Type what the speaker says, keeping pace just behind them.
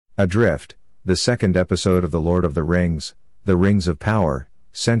Adrift, the second episode of The Lord of the Rings, The Rings of Power,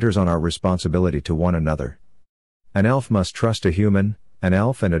 centers on our responsibility to one another. An elf must trust a human, an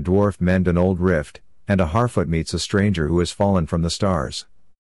elf and a dwarf mend an old rift, and a Harfoot meets a stranger who has fallen from the stars.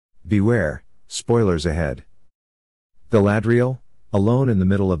 Beware, spoilers ahead. Galadriel, alone in the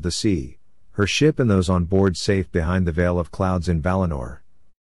middle of the sea, her ship and those on board safe behind the veil of clouds in Valinor.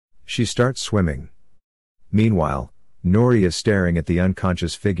 She starts swimming. Meanwhile, Nori is staring at the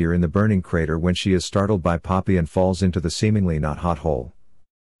unconscious figure in the burning crater when she is startled by Poppy and falls into the seemingly not hot hole.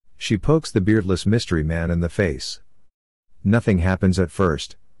 She pokes the beardless mystery man in the face. Nothing happens at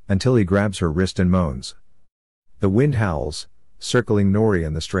first, until he grabs her wrist and moans. The wind howls, circling Nori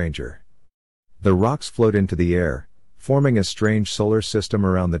and the stranger. The rocks float into the air, forming a strange solar system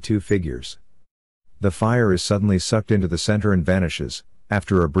around the two figures. The fire is suddenly sucked into the center and vanishes.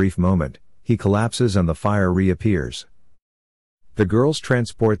 After a brief moment, he collapses and the fire reappears. The girls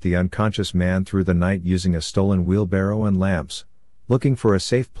transport the unconscious man through the night using a stolen wheelbarrow and lamps, looking for a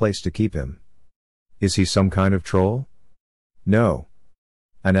safe place to keep him. Is he some kind of troll? No.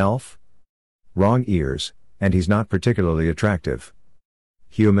 An elf? Wrong ears, and he's not particularly attractive.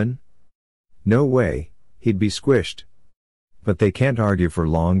 Human? No way, he'd be squished. But they can't argue for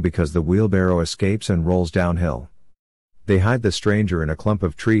long because the wheelbarrow escapes and rolls downhill. They hide the stranger in a clump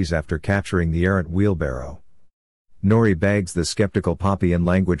of trees after capturing the errant wheelbarrow. Nori begs the skeptical Poppy in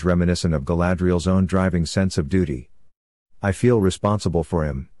language reminiscent of Galadriel's own driving sense of duty. I feel responsible for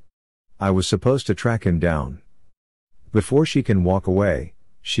him. I was supposed to track him down. Before she can walk away,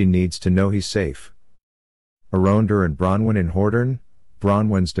 she needs to know he's safe. Arondir and Bronwyn in Hordern,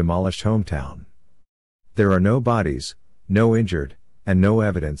 Bronwyn's demolished hometown. There are no bodies, no injured, and no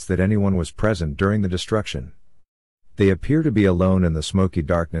evidence that anyone was present during the destruction. They appear to be alone in the smoky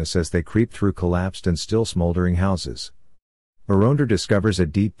darkness as they creep through collapsed and still smoldering houses. Arondir discovers a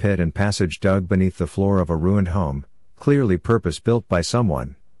deep pit and passage dug beneath the floor of a ruined home, clearly purpose-built by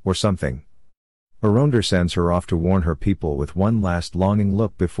someone, or something. Arondir sends her off to warn her people with one last longing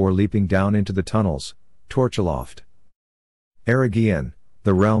look before leaping down into the tunnels, torch aloft. Eregion,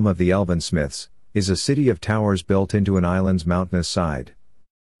 the realm of the Elven Smiths, is a city of towers built into an island's mountainous side.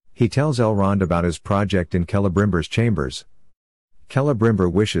 He tells Elrond about his project in Celebrimber's chambers. Celebrimber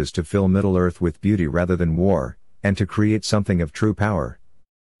wishes to fill Middle-earth with beauty rather than war, and to create something of true power.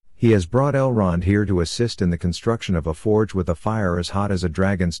 He has brought Elrond here to assist in the construction of a forge with a fire as hot as a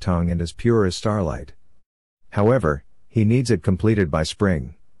dragon's tongue and as pure as starlight. However, he needs it completed by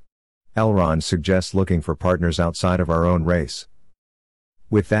spring. Elrond suggests looking for partners outside of our own race.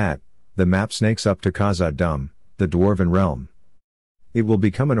 With that, the map snakes up to Khazad-dûm, the Dwarven realm. It will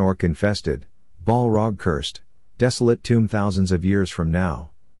become an orc-infested, Balrog-cursed, desolate tomb thousands of years from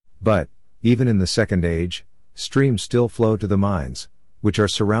now. But, even in the Second Age, streams still flow to the mines, which are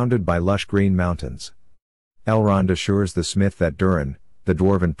surrounded by lush green mountains. Elrond assures the smith that Durin, the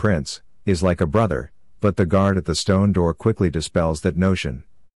Dwarven prince, is like a brother, but the guard at the stone door quickly dispels that notion.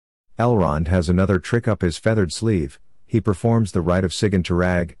 Elrond has another trick up his feathered sleeve. He performs the rite of Sigyn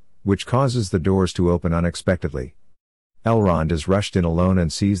Tarag, which causes the doors to open unexpectedly. Elrond is rushed in alone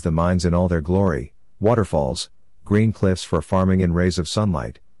and sees the mines in all their glory, waterfalls, green cliffs for farming in rays of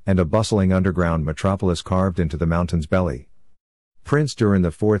sunlight, and a bustling underground metropolis carved into the mountain's belly. Prince Durin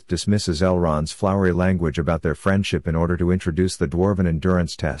IV dismisses Elrond's flowery language about their friendship in order to introduce the Dwarven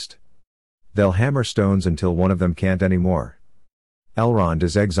endurance test. They'll hammer stones until one of them can't anymore. Elrond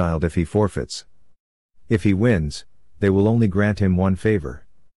is exiled if he forfeits. If he wins, they will only grant him one favor.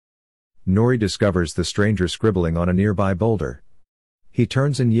 Nori discovers the stranger scribbling on a nearby boulder. He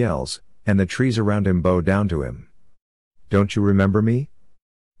turns and yells, and the trees around him bow down to him. Don't you remember me?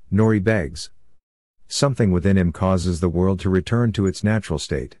 Nori begs. Something within him causes the world to return to its natural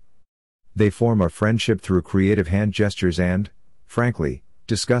state. They form a friendship through creative hand gestures and, frankly,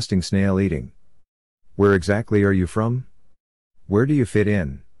 disgusting snail eating. Where exactly are you from? Where do you fit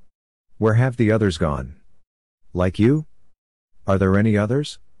in? Where have the others gone? Like you? Are there any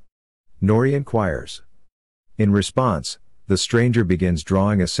others? Nori inquires. In response, the stranger begins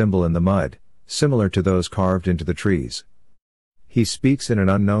drawing a symbol in the mud, similar to those carved into the trees. He speaks in an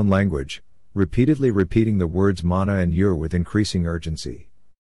unknown language, repeatedly repeating the words mana and ur with increasing urgency.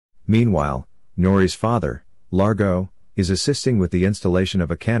 Meanwhile, Nori's father, Largo, is assisting with the installation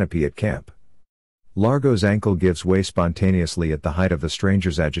of a canopy at camp. Largo's ankle gives way spontaneously at the height of the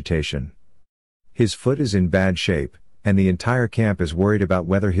stranger's agitation. His foot is in bad shape, and the entire camp is worried about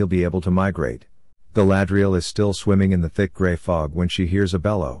whether he'll be able to migrate. Galadriel is still swimming in the thick gray fog when she hears a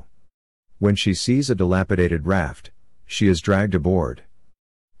bellow. When she sees a dilapidated raft, she is dragged aboard.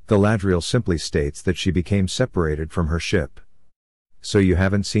 Galadriel simply states that she became separated from her ship. So you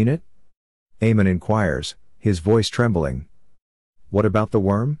haven't seen it? Aemon inquires, his voice trembling. What about the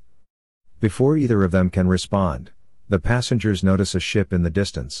worm? Before either of them can respond, the passengers notice a ship in the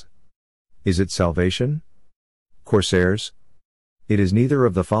distance. Is it Salvation? Corsairs? It is neither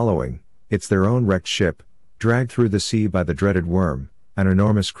of the following. It's their own wrecked ship, dragged through the sea by the dreaded worm, an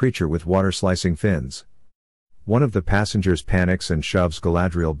enormous creature with water-slicing fins. One of the passengers panics and shoves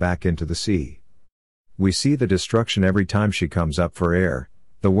Galadriel back into the sea. We see the destruction every time she comes up for air,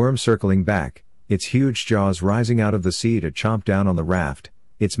 the worm circling back, its huge jaws rising out of the sea to chomp down on the raft,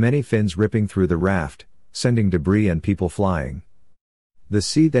 its many fins ripping through the raft, sending debris and people flying. The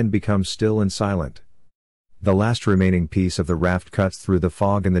sea then becomes still and silent. The last remaining piece of the raft cuts through the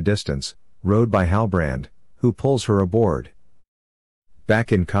fog in the distance, rowed by Halbrand, who pulls her aboard.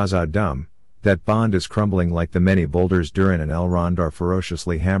 Back in Khazad-dûm, that bond is crumbling like the many boulders Durin and Elrond are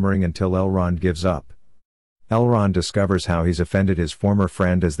ferociously hammering until Elrond gives up. Elrond discovers how he's offended his former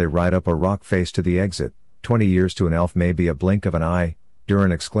friend as they ride up a rock face to the exit. 20 years to an elf may be a blink of an eye,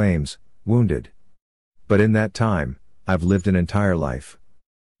 Durin exclaims, wounded. But in that time, I've lived an entire life.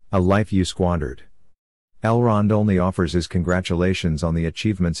 A life you squandered. Elrond only offers his congratulations on the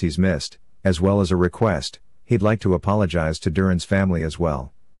achievements he's missed, as well as a request. He'd like to apologize to Durin's family as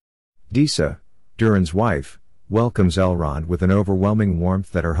well. Disa, Durin's wife, welcomes Elrond with an overwhelming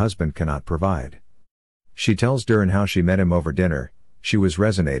warmth that her husband cannot provide. She tells Durin how she met him over dinner. She was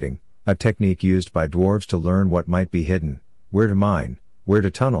resonating, a technique used by dwarves to learn what might be hidden, where to mine, where to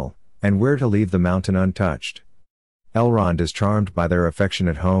tunnel, and where to leave the mountain untouched. Elrond is charmed by their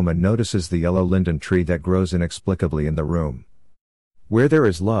affectionate home and notices the yellow linden tree that grows inexplicably in the room. Where there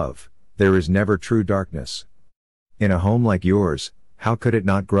is love, there is never true darkness. In a home like yours, how could it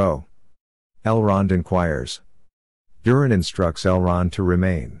not grow? Elrond inquires. Durin instructs Elrond to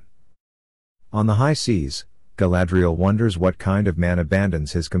remain. On the high seas, Galadriel wonders what kind of man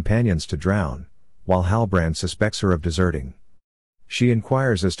abandons his companions to drown, while Halbrand suspects her of deserting. She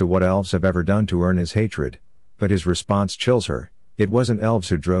inquires as to what elves have ever done to earn his hatred, but his response chills her. It wasn't elves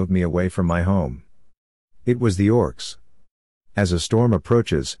who drove me away from my home. It was the orcs. As a storm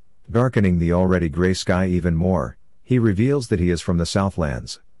approaches, darkening the already gray sky even more, he reveals that he is from the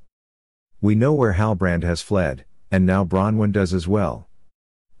Southlands. We know where Halbrand has fled, and now Bronwyn does as well.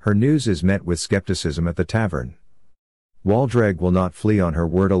 Her news is met with skepticism at the tavern. Waldreg will not flee on her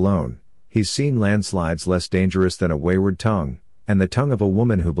word alone. He's seen landslides less dangerous than a wayward tongue, and the tongue of a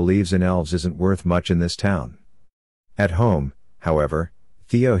woman who believes in elves isn't worth much in this town. At home, however,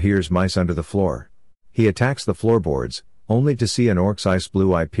 Theo hears mice under the floor. He attacks the floorboards, only to see an orc's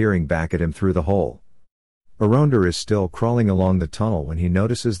ice-blue eye peering back at him through the hole. Arondr is still crawling along the tunnel when he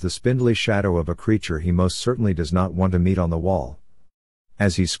notices the spindly shadow of a creature he most certainly does not want to meet on the wall.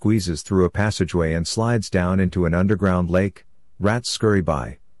 As he squeezes through a passageway and slides down into an underground lake, rats scurry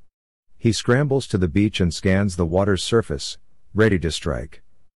by. He scrambles to the beach and scans the water's surface, ready to strike.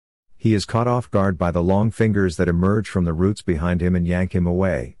 He is caught off guard by the long fingers that emerge from the roots behind him and yank him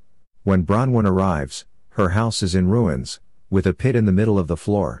away. When Bronwyn arrives, her house is in ruins, with a pit in the middle of the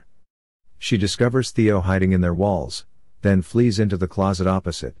floor. She discovers Theo hiding in their walls, then flees into the closet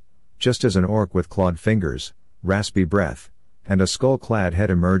opposite, just as an orc with clawed fingers, raspy breath, and a skull-clad head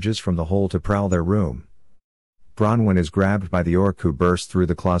emerges from the hole to prowl their room. Bronwyn is grabbed by the orc who bursts through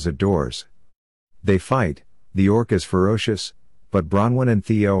the closet doors. They fight. The orc is ferocious, but Bronwyn and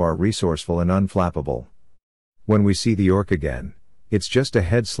Theo are resourceful and unflappable. When we see the orc again, it's just a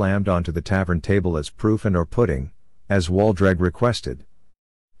head slammed onto the tavern table as proof and/or pudding, as Waldreg requested.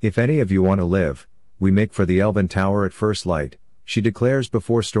 If any of you want to live, we make for the Elven Tower at first light, she declares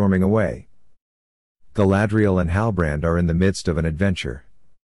before storming away. Galadriel and Halbrand are in the midst of an adventure.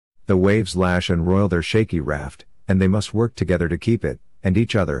 The waves lash and roil their shaky raft, and they must work together to keep it, and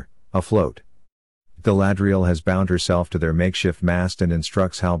each other, afloat. Galadriel has bound herself to their makeshift mast and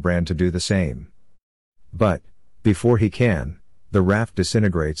instructs Halbrand to do the same. But, before he can, the raft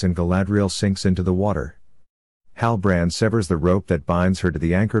disintegrates and Galadriel sinks into the water. Halbrand severs the rope that binds her to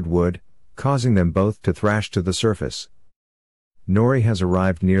the anchored wood, causing them both to thrash to the surface. Nori has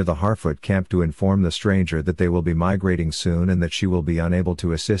arrived near the Harfoot camp to inform the stranger that they will be migrating soon and that she will be unable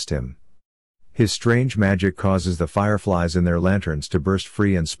to assist him. His strange magic causes the fireflies in their lanterns to burst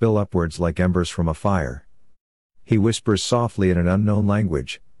free and spill upwards like embers from a fire. He whispers softly in an unknown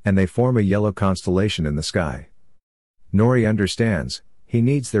language, and they form a yellow constellation in the sky. Nori understands, he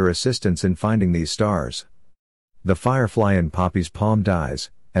needs their assistance in finding these stars. The firefly in Poppy's palm dies,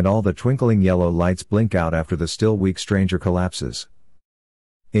 and all the twinkling yellow lights blink out after the still weak stranger collapses.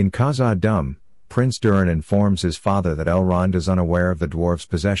 In Khazad-dûm, Prince Durin informs his father that Elrond is unaware of the dwarves'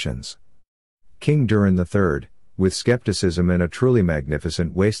 possessions. King Durin III, with skepticism and a truly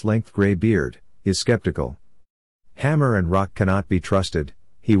magnificent waist-length gray beard, is skeptical. Hammer and rock cannot be trusted,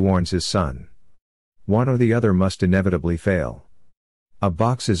 he warns his son. One or the other must inevitably fail. A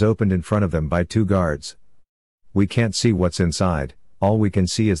box is opened in front of them by two guards. We can't see what's inside, all we can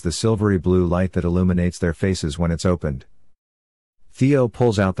see is the silvery blue light that illuminates their faces when it's opened. Theo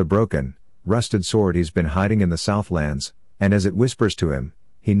pulls out the broken, rusted sword he's been hiding in the Southlands, and as it whispers to him,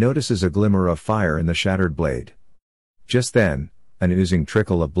 he notices a glimmer of fire in the shattered blade. Just then, an oozing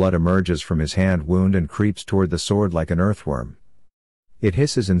trickle of blood emerges from his hand wound and creeps toward the sword like an earthworm. It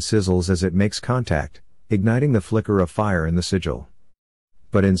hisses and sizzles as it makes contact, igniting the flicker of fire in the sigil.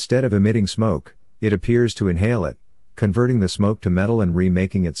 But instead of emitting smoke, it appears to inhale it, converting the smoke to metal and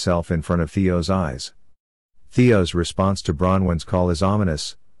remaking itself in front of Theo's eyes. Theo's response to Bronwyn's call is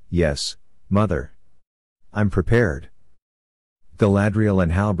ominous. Yes, mother. I'm prepared. Galadriel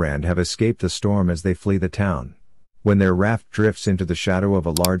and Halbrand have escaped the storm as they flee the town. When their raft drifts into the shadow of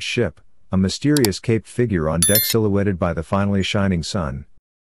a large ship, a mysterious caped figure on deck silhouetted by the finally shining sun,